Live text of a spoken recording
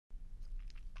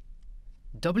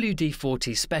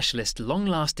WD-40 Specialist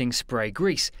Long-Lasting Spray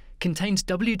Grease contains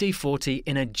WD-40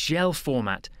 in a gel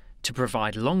format to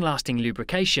provide long-lasting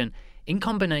lubrication in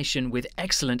combination with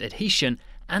excellent adhesion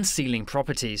and sealing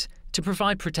properties to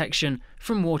provide protection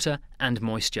from water and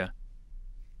moisture.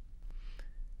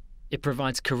 It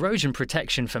provides corrosion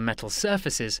protection for metal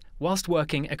surfaces whilst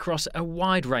working across a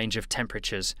wide range of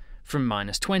temperatures, from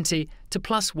 -20 to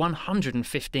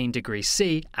 +115 degrees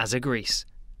C as a grease.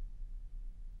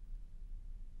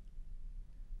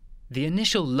 The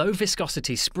initial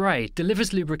low-viscosity spray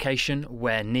delivers lubrication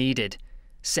where needed,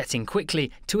 setting quickly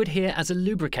to adhere as a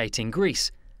lubricating grease,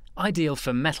 ideal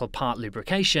for metal part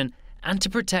lubrication and to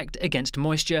protect against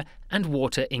moisture and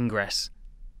water ingress.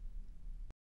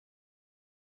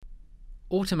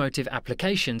 Automotive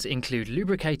applications include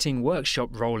lubricating workshop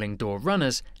rolling door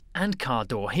runners and car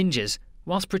door hinges,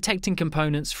 whilst protecting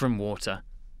components from water.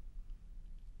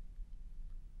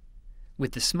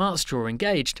 With the Smart Straw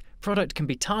engaged, product can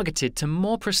be targeted to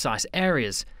more precise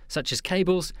areas, such as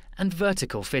cables and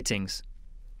vertical fittings.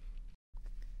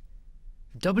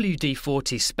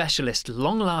 WD-40 Specialist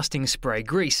Long-Lasting Spray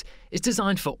Grease is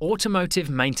designed for automotive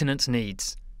maintenance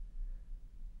needs.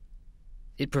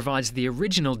 It provides the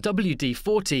original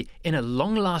WD-40 in a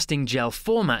long-lasting gel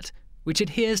format, which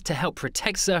adheres to help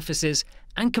protect surfaces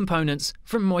and components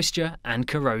from moisture and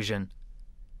corrosion.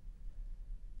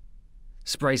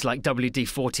 Sprays like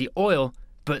WD-40 oil,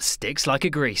 but sticks like a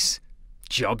grease.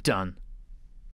 Job done.